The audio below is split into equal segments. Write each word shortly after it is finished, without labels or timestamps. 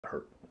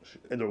hurt.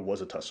 And there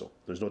was a tussle.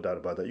 There's no doubt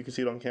about that. You can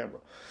see it on camera.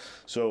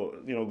 So,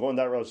 going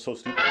that route is so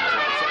stupid.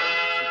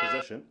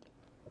 Possession,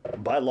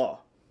 by law,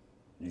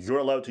 you're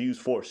allowed to use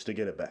force to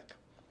get it back.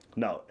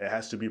 Now, it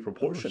has to be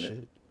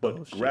proportionate.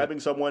 But grabbing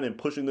someone and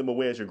pushing them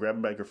away as you're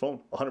grabbing back your phone,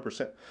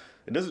 100%.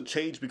 It doesn't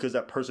change because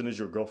that person is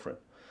your girlfriend.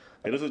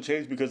 It doesn't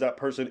change because that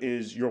person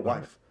is your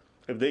wife.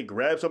 If they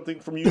grab something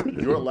from you,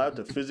 you're allowed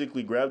to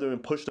physically grab them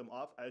and push them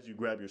off as you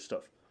grab your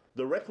stuff.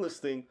 The reckless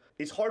thing,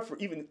 it's hard for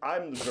even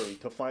I'm the jury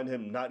to find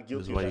him not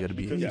guilty of that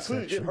because he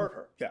clearly did hurt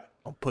her. Yeah,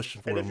 I'm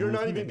pushing for. And if you're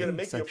not even going to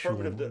make the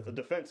affirmative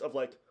defense of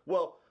like,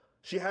 well,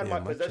 she had my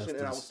possession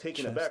and I was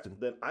taking it back,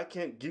 then I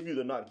can't give you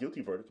the not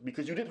guilty verdict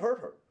because you did hurt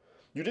her.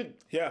 You did.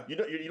 Yeah. You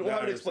don't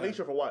have an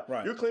explanation for why.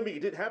 Right. You're claiming it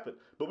didn't happen,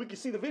 but we can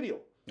see the video.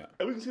 Yeah.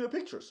 And we can see the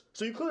pictures.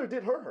 So you clearly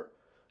did hurt her.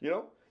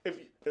 If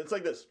it's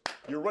like this,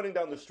 you're running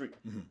down the street.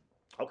 Mm-hmm.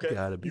 Okay.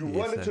 You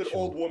run into an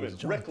old woman,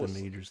 reckless.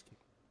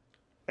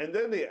 And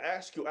then they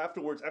ask you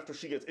afterwards, after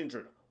she gets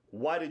injured,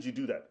 why did you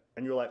do that?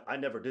 And you're like, I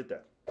never did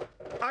that.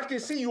 I can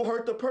see you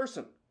hurt the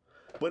person.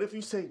 But if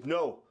you say,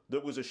 no, there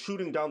was a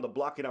shooting down the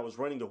block and I was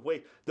running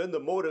away, then the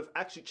motive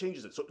actually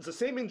changes it. So it's the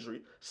same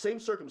injury, same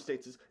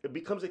circumstances. It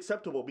becomes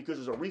acceptable because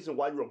there's a reason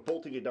why you were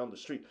bolting it down the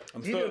street.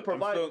 I'm still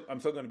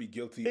going to be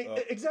guilty.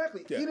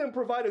 Exactly. Yeah. He didn't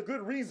provide a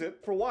good reason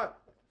for why.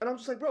 And I'm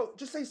just like, bro,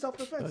 just say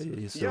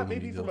self-defense. Yeah,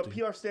 maybe from a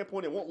PR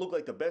standpoint, it won't look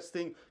like the best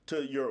thing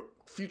to your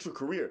future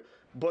career.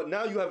 But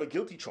now you have a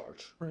guilty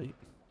charge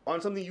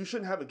on something you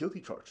shouldn't have a guilty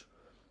charge.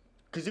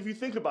 Because if you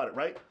think about it,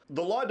 right,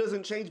 the law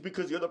doesn't change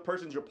because the other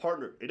person's your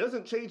partner. It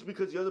doesn't change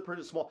because the other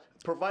person's small,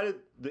 provided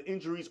the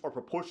injuries are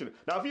proportionate.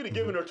 Now, if you'd have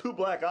given her 2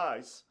 black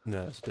eyes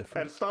that's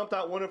different. and stomped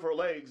out one of her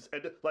legs,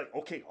 and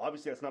okay,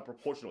 obviously that's not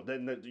proportional.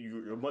 Then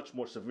you're much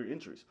more severe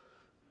injuries.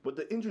 But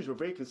the injuries were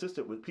very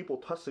consistent with people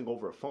tussling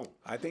over a phone.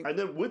 I think, and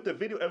then with the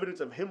video evidence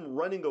of him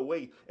running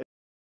away.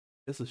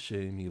 It's a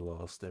shame he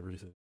lost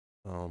everything.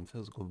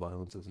 Physical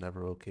violence is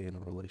never okay in a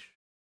relationship.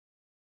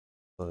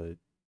 But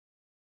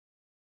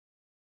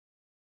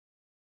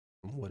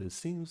from what it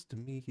seems to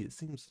me,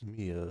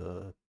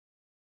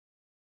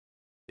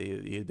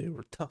 they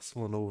were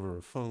tussling over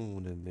a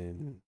phone, and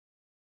then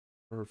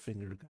her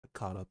finger got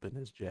caught up in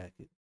his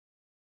jacket,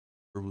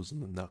 bruising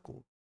the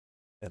knuckle,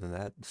 and then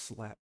that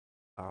slap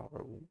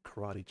or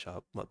karate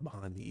chop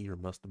behind the ear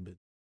must have been,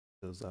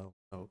 because I don't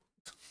know.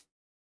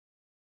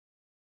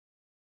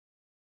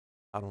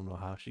 I don't know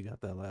how she got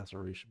that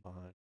laceration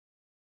behind.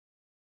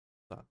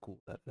 It's not cool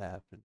that it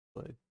happened,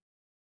 but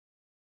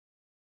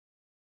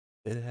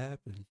it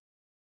happened.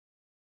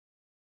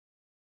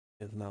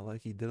 It's not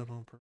like he did it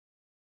on purpose,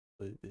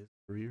 but his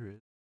career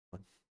is.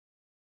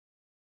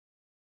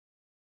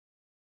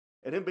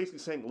 And him basically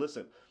saying,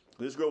 listen,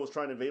 this girl was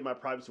trying to invade my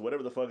privacy,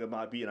 whatever the fuck it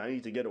might be, and I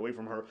need to get away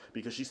from her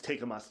because she's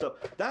taking my stuff.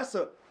 That's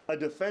a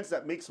defense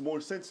that makes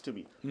more sense to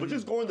me. But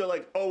just going there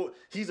like, oh,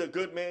 he's a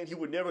good man, he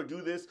would never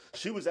do this,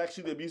 she was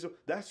actually the abuser,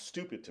 that's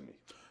stupid to me.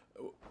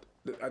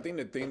 I think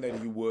the thing that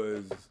he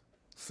was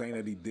saying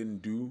that he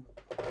didn't do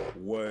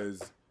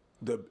was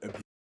the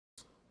abuse,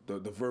 the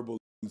verbal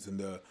abuse and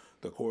the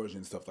coercion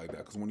and stuff like that.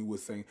 Because when he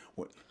was saying,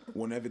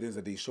 one evidence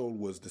that they showed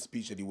was the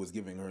speech that he was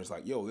giving her. It's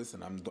like, yo,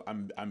 listen,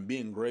 I'm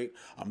being great,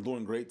 I'm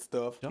doing great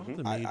stuff.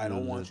 I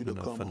don't want you to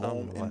come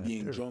home and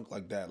being drunk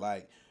like that.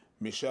 Like,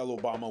 Michelle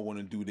Obama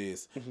wouldn't do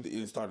this.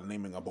 It started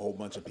naming up a whole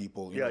bunch of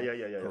people. You know,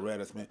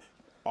 Coretta Smith,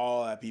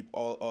 all that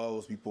people, all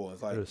those people.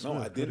 It's like, no,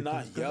 I did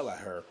not yell at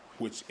her.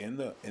 Which in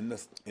the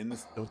evidence,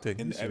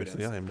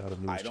 I am not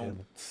a news I channel.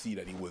 don't see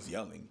that he was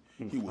yelling.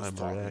 He was I'm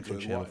talking a reaction to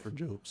his channel wife. for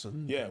jokes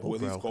and was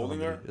he scolding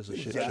her? It's a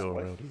shit show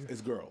around here. It's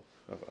girl.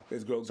 Okay.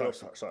 It's girl. Sorry. No.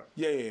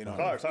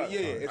 Sorry.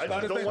 It's I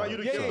just don't want you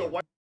to kill the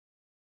white.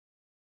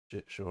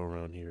 Shit show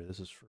around here.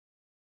 This is for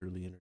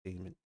purely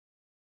entertainment.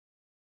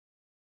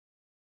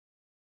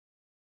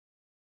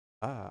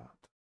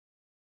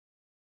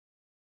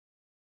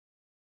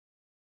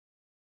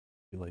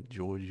 You like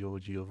Giorgio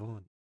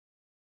Giovanni.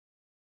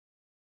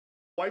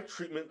 Wife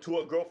treatment to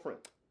a girlfriend.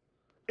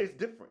 It's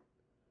different.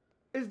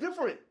 It's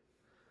different.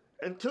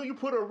 Until you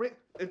put a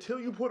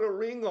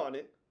ring on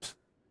it,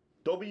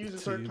 don't be using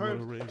certain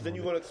terms. Then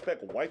you're gonna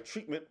expect wife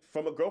treatment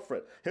from a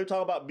girlfriend. Him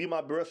talking about be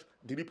my brush.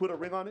 Did he put a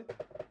ring on it?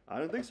 I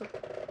don't think so.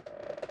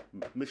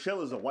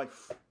 Michelle is a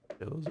wife.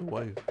 Michelle is a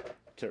wife.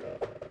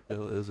 Terrible.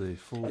 Michelle is a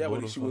full. Yeah,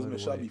 but she was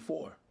Michelle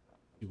before.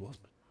 She was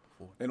before.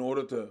 In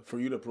order for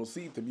you to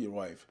proceed to be a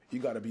wife, you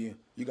gotta be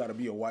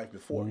a wife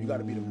before. You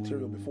gotta be the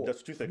material before. That's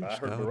the truth thing. I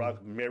heard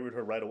Barack married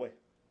her right away.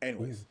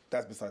 Anyways,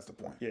 that's besides the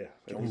point. Yeah.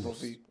 Can we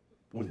proceed?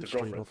 With the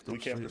girlfriend. We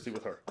can't proceed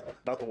with her.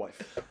 Not the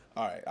wife.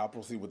 All right, I'll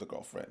proceed with the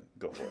girlfriend.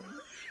 Go for it.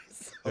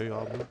 Hey,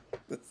 y'all.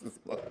 This is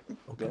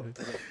okay.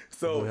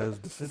 So,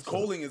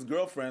 scolding his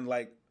girlfriend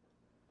like,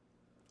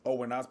 oh,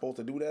 we're not supposed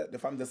to do that?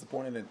 If I'm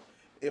disappointed in...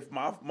 If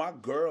my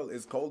girl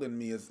is scolding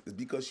me is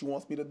because she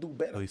wants me to do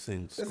better.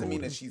 Doesn't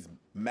mean that she's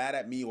mad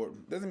at me, or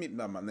doesn't mean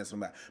not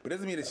necessarily mad, but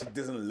doesn't mean that she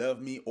doesn't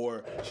love me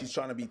or she's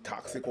trying to be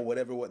toxic or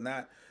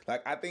whatnot.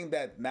 Like, I think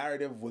that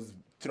narrative was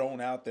thrown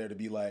out there to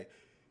be like,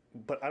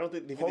 but I don't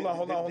think hold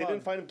on. They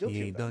didn't find him guilty.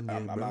 He ain't done yet,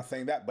 I'm not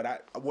saying that,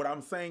 but what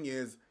I'm saying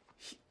is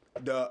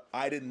the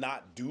I did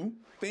not do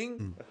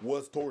thing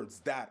was towards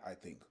that. I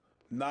think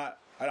not.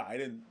 I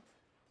didn't.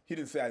 He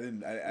didn't say I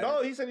didn't.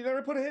 No, he said he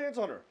never put hands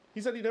on her.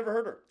 He said he never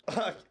hurt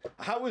her.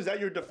 How is that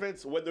your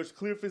defense when there's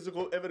clear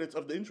physical evidence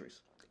of the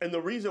injuries? And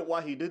the reason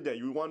why he did that,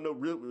 you want to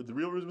know the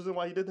real reason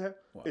why he did that?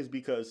 What? Is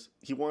because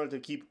he wanted to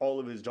keep all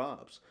of his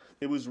jobs.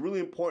 It was really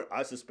important,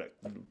 I suspect.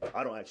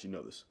 I don't actually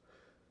know this.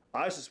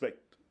 I suspect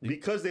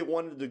because they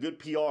wanted the good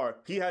PR,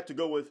 he had to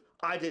go with,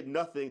 I did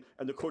nothing,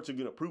 and the courts are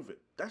going to prove it.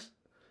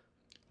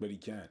 But he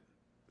can't.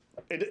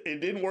 It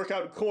didn't work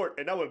out in court,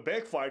 and now it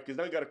backfired because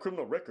now he got a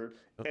criminal record,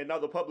 and now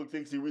the public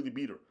thinks he really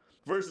beat her.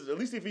 Versus, at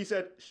least if he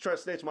said, try to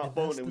snatch my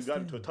phone and we got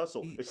into a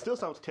tussle, it still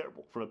sounds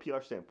terrible from a PR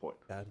standpoint.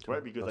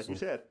 Right? Because like you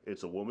said,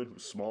 it's a woman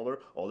who's smaller,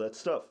 all that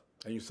stuff.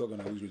 And you're still going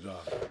to lose your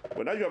job.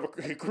 But now you have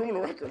a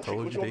criminal record.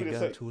 Told you they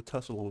got into a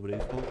tussle over there.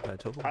 I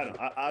told you.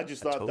 I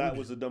just thought that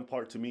was the dumb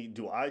part to me.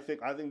 I think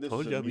this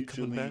is a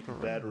mutually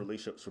bad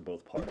relationships for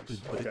both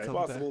parties. Okay?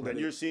 Possible. And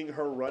you're seeing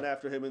her run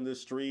after him in the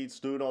streets,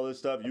 doing all this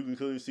stuff. You can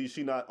clearly see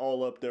she's not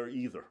all up there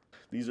either.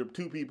 These are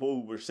two people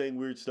who were saying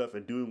weird stuff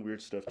and doing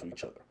weird stuff to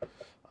each other.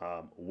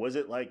 Was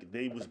it like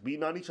they was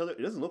beating on each other?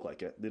 It doesn't look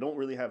like it. They don't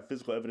really have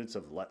physical evidence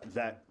of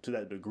that to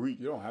that degree.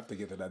 You don't have to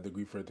get to that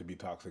degree for it to be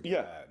toxic.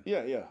 Yeah.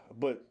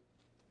 But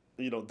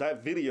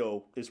that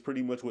video is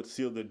pretty much what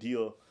sealed the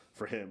deal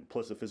for him,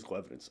 plus the physical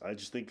evidence. I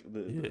just think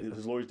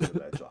his lawyers did a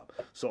bad job.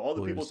 So all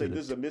the people say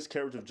this is a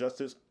miscarriage of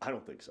justice. I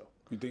don't think so.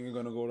 You think you're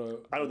gonna go to?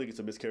 I don't think it's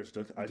a miscarriage of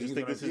justice. I just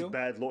think this is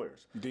bad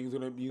lawyers. You think it's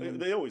gonna be?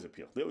 They always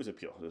appeal.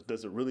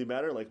 Does it really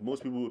matter? Like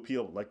most people who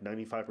appeal, like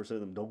 95% of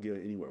them don't get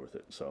anywhere with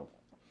it. So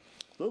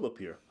they'll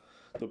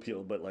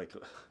appeal, but like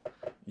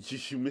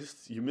you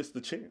missed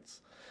the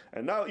chance.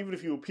 And now even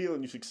if you appeal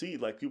and you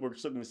succeed, like people are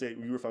still gonna say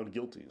you were found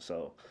guilty.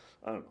 So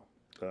I don't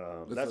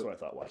know. That's what I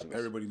thought watching this.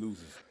 Everybody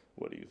loses.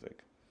 What do you think?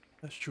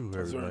 That's true.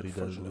 Everybody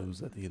does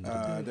lose at the end of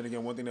the day. Then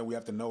again, one thing that we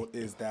have to note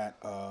is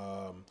that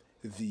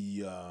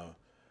the